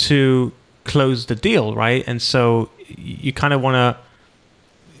want to close the deal, right? And so you kind of want to,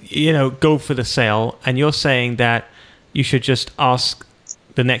 go for the sale. And you're saying that you should just ask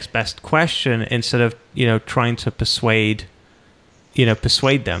the next best question instead of, trying to persuade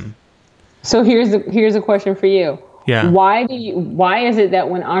them. So here's a question for you. Yeah. Why is it that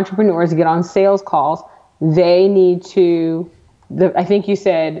when entrepreneurs get on sales calls, they need to, I think you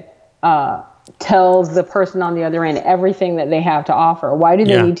said, tell the person on the other end everything that they have to offer? Why do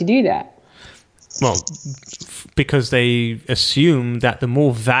they need to do that? Well, because they assume that the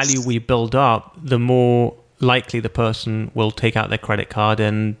more value we build up, the more likely the person will take out their credit card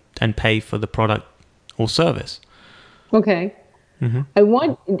and pay for the product or service. Okay. I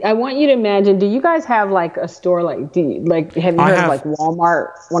want you to imagine, do you guys have like a store have you heard of like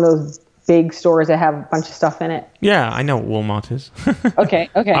Walmart, one of those big stores that have a bunch of stuff in it? Yeah, I know what Walmart is. Okay.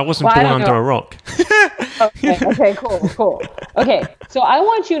 I wasn't born under a rock. Okay, cool. Okay, so I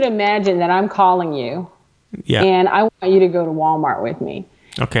want you to imagine that I'm calling you. Yeah. And I want you to go to Walmart with me.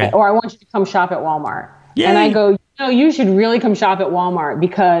 Okay. Or I want you to come shop at Walmart. Yay. And I go, you should really come shop at Walmart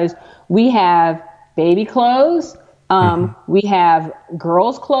because we have baby clothes. We have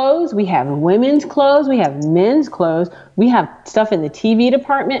girls' clothes, we have women's clothes, we have men's clothes, we have stuff in the TV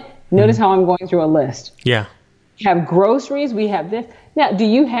department. Notice how I'm going through a list. Yeah. We have groceries, we have this. Now, do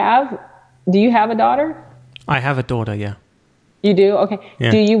you have a daughter? I have a daughter, yeah. You do? Okay.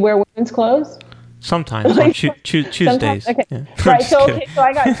 Yeah. Do you wear women's clothes? Sometimes on Tuesdays. Okay. Yeah. Right. So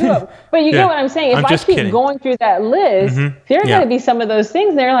I got two of them. But you get what I'm saying. If I keep going through that list, there are going to be some of those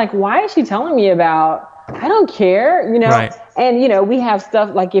things. They're like, why is she telling me about? I don't care, Right. And, we have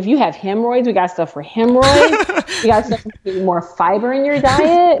stuff like if you have hemorrhoids, we got stuff for hemorrhoids. We got stuff to get more fiber in your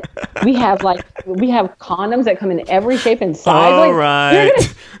diet. We have condoms that come in every shape and size. All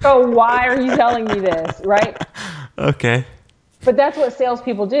right. So why are you telling me this? Right. Okay. But that's what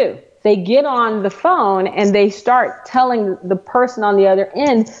salespeople do. they get on the phone and they start telling the person on the other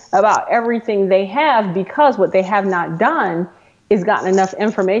end about everything they have, because what they have not done is gotten enough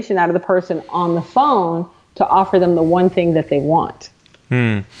information out of the person on the phone to offer them the one thing that they want.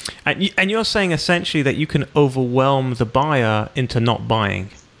 And you're saying essentially that you can overwhelm the buyer into not buying.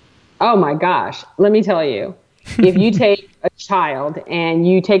 Oh my gosh. Let me tell you, if you take a child and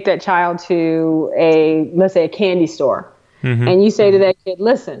you take that child to let's say a candy store, and you say to that kid,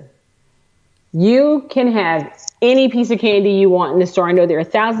 listen, you can have any piece of candy you want in the store. I know there are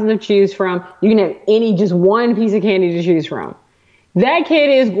thousands to choose from. You can have just one piece of candy to choose from. That kid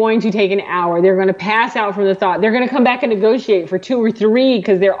is going to take an hour. They're going to pass out from the thought. They're going to come back and negotiate for 2 or 3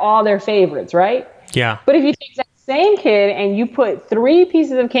 because they're all their favorites, right? Yeah. But if you take that same kid and you put 3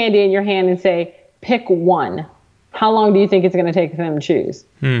 pieces of candy in your hand and say, pick one, how long do you think it's going to take them to choose?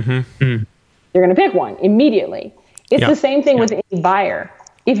 They're going to pick one immediately. It's the same thing with any buyer.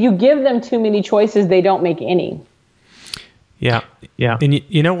 If you give them too many choices, they don't make any. Yeah. And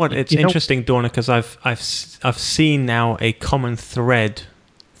you know what? It's interesting, Dawna, because I've seen now a common thread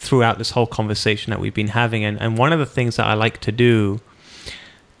throughout this whole conversation that we've been having, and one of the things that I like to do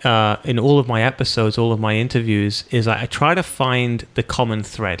in all of my episodes, all of my interviews, is I try to find the common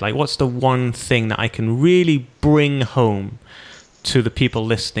thread. Like, what's the one thing that I can really bring home to the people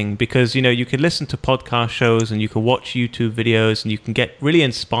listening? Because, you could listen to podcast shows and you can watch YouTube videos and you can get really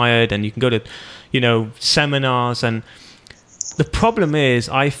inspired and you can go to, seminars. And the problem is,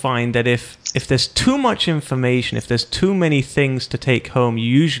 I find that if there's too much information, if there's too many things to take home,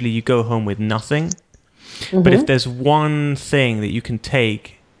 usually you go home with nothing. But if there's one thing that you can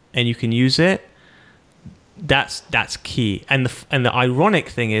take and you can use it, that's key. And the ironic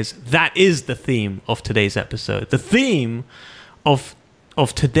thing is, that is the theme of today's episode. The theme of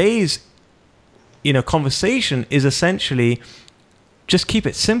today's conversation is essentially just keep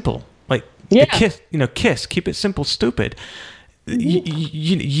it simple. Like KISS, keep it simple, stupid.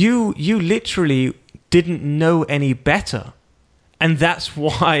 You literally didn't know any better, and that's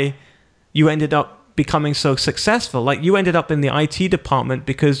why you ended up becoming so successful. Like, you ended up in the IT department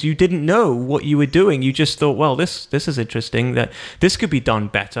because you didn't know what you were doing. You just thought, well, this is interesting, that this could be done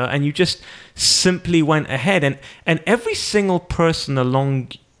better, and you just simply went ahead. And every single person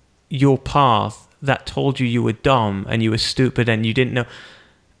along your path that told you were dumb and you were stupid and you didn't know,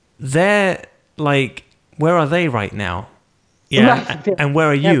 they're like, where are they right now? Yeah. Right. And where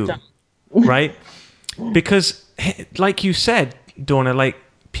are you? Right? Because like you said, Dawna, like,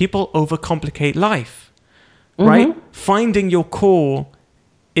 people overcomplicate life, right? Finding your core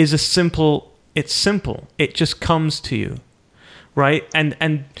is it's simple. It just comes to you, right?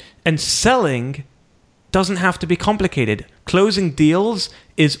 And selling doesn't have to be complicated. Closing deals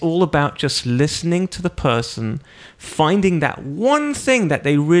is all about just listening to the person, finding that one thing that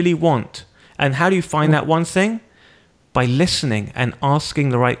they really want. And how do you find that one thing? By listening and asking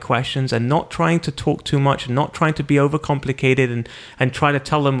the right questions and not trying to talk too much and not trying to be overcomplicated and try to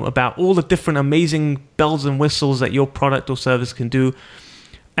tell them about all the different amazing bells and whistles that your product or service can do.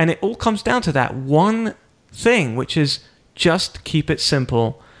 And it all comes down to that one thing, which is just keep it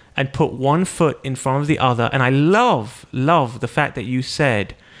simple and put one foot in front of the other. And I love the fact that you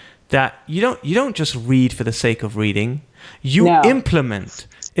said that you don't just read for the sake of reading. You implement.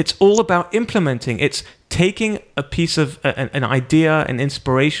 It's all about implementing. It's taking a piece of an idea, an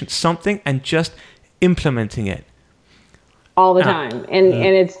inspiration, something, and just implementing it all the time. And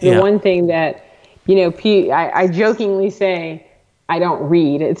it's the one thing that, I jokingly say, I don't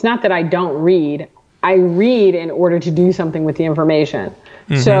read. It's not that I don't read. I read in order to do something with the information.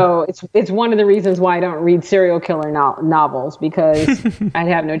 So it's one of the reasons why I don't read serial killer novels, because I'd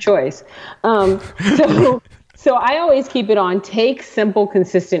have no choice. So I always keep it on take simple,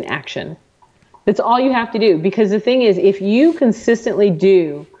 consistent action. That's all you have to do. Because the thing is, if you consistently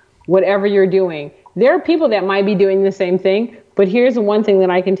do whatever you're doing, there are people that might be doing the same thing. But here's the one thing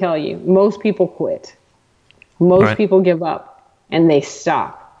that I can tell you. Most people quit. Most people give up and they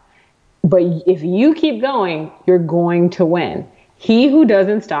stop. But if you keep going, you're going to win. He who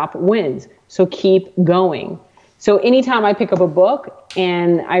doesn't stop wins. So keep going. So anytime I pick up a book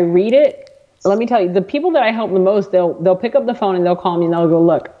and I read it, let me tell you, the people that I help the most, they'll pick up the phone and they'll call me and they'll go,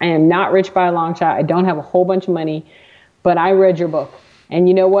 look, I am not rich by a long shot. I don't have a whole bunch of money, but I read your book. And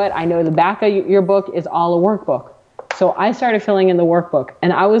you know what? I know the back of your book is all a workbook. So I started filling in the workbook.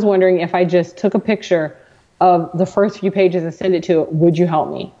 And I was wondering, if I just took a picture of the first few pages and send it to it, would you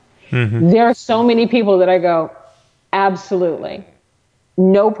help me? There are so many people that I go, absolutely.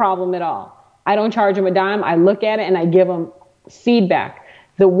 No problem at all. I don't charge them a dime. I look at it and I give them feedback.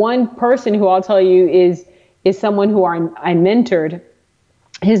 The one person who I'll tell you is someone who I mentored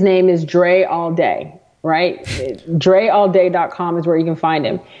His name is Dre All Day, right? DreAllDay.com is where you can find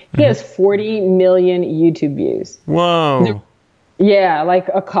him. He has 40 million YouTube views. Whoa. Yeah, like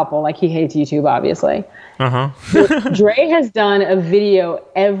a couple. Like he hates YouTube, obviously. Dre has done a video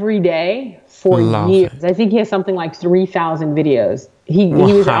every day for years. I think he has something like 3,000 videos. He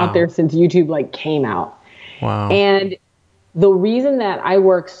was out there since YouTube like came out. Wow. And the reason that I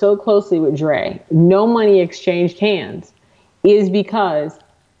work so closely with Dre, no money exchanged hands, is because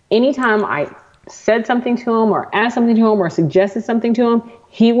anytime I said something to him or asked something to him or suggested something to him,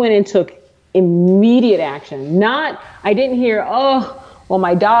 he went and took immediate action. I didn't hear, oh, well,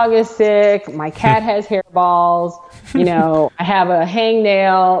 my dog is sick, my cat has hairballs, I have a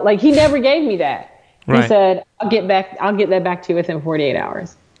hangnail. Like, he never gave me that. Right. He said, I'll get that back to you within 48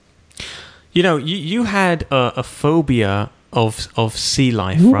 hours. You had a phobia of sea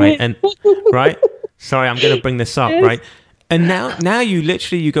life, right? And right? Sorry, I'm going to bring this up, right? And now you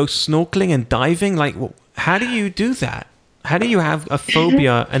go snorkeling and diving. Like, how do you do that? How do you have a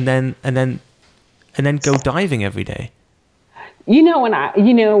phobia and then go diving every day? When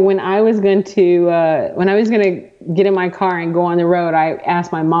I was going to get in my car and go on the road, I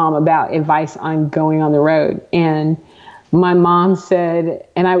asked my mom about advice on going on the road, and my mom said,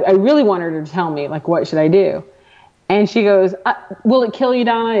 and I really wanted her to tell me, like, what should I do? And she goes, will it kill you,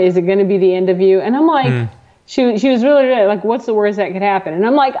 Donna? Is it going to be the end of you? And I'm like, she was really like, what's the worst that could happen? And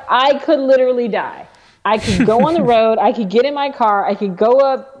I'm like, I could literally die. I could go on the road. I could get in my car. I could go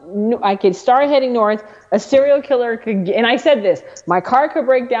up. I could start heading north. A serial killer could, and I said this, my car could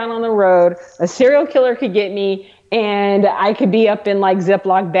break down on the road. A serial killer could get me, and I could be up in like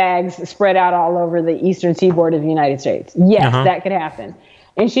Ziploc bags spread out all over the eastern seaboard of the United States. Yes, that could happen.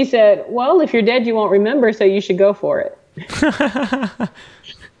 And she said, well, if you're dead, you won't remember, so you should go for it.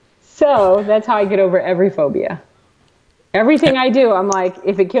 So that's how I get over every phobia. Everything I do, I'm like,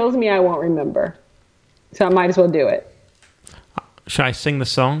 if it kills me, I won't remember. So I might as well do it. Should I sing the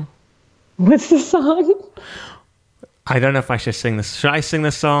song? What's the song? I don't know if I should sing this. Should I sing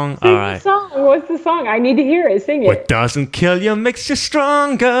the song? Sing the song. What's the song? I need to hear it. Sing it. What doesn't kill you makes you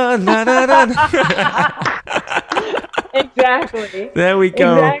stronger. La, da, da. Exactly. There we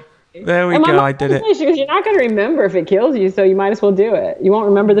go. Exactly. There we go. I did it. She goes, you're not going to remember if it kills you, so you might as well do it. You won't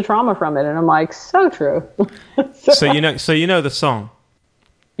remember the trauma from it. And I'm like, so true. So you know the song?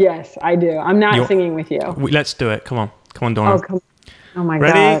 Yes, I do. I'm not singing with you. Let's do it. Come on, Donna. Oh my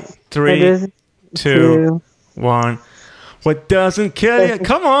God. Ready? 3, 2, 1. What doesn't kill you?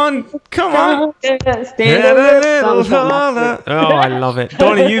 Come on. Stand a little taller. Oh, I love it.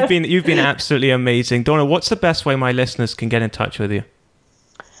 Donna, you've been absolutely amazing. Donna, what's the best way my listeners can get in touch with you?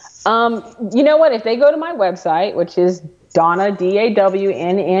 You know what? If they go to my website, which is Donna,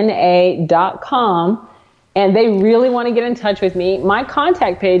 DAWNNA.com, and they really want to get in touch with me, my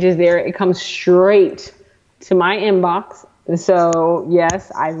contact page is there. It comes straight to my inbox. So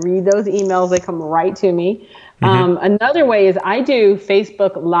yes, I read those emails. They come right to me. Another way is I do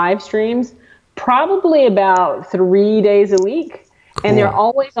Facebook live streams, probably about 3 days a week. Cool. And they're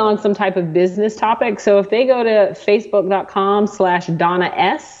always on some type of business topic. So if they go to facebook.com/Donna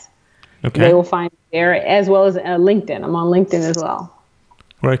S, they will find me there, as well as LinkedIn. I'm on LinkedIn as well.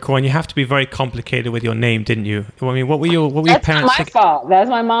 Very cool. And you have to be very complicated with your name, didn't you? I mean, what were your parents? That's not my fault. That's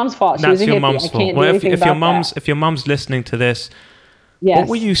my mom's fault. That's your mom's fault. Well, if your mom's listening to this, what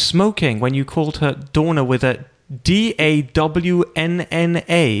were you smoking when you called her Donna with a DAWNNA?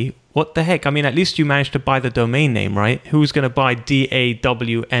 What the heck? I mean, at least you managed to buy the domain name, right? Who's going to buy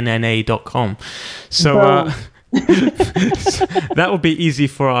DAWNNA.com? So that would be easy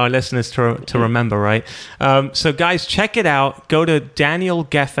for our listeners to remember, right? So guys, check it out. Go to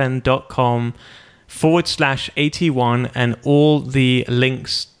danielgeffen.com/81 and all the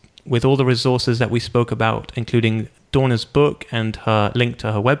links with all the resources that we spoke about, including Donna's book and her link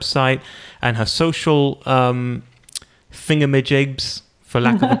to her website and her social thingamajigs, for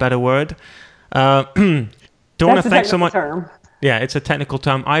lack of a better word. Donna, thanks so much. Term. Yeah, it's a technical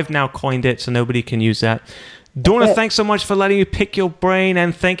term. I've now coined it, so nobody can use that. Donna, thanks so much for letting me pick your brain,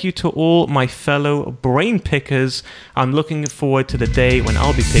 and thank you to all my fellow brain pickers. I'm looking forward to the day when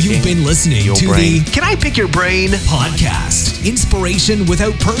I'll be picking. You've been listening your to brain. the Can I Pick Your Brain podcast. Inspiration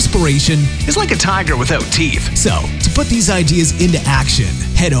without perspiration is like a tiger without teeth. So, to put these ideas into action,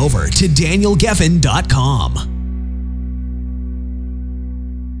 head over to danielgeffen.com.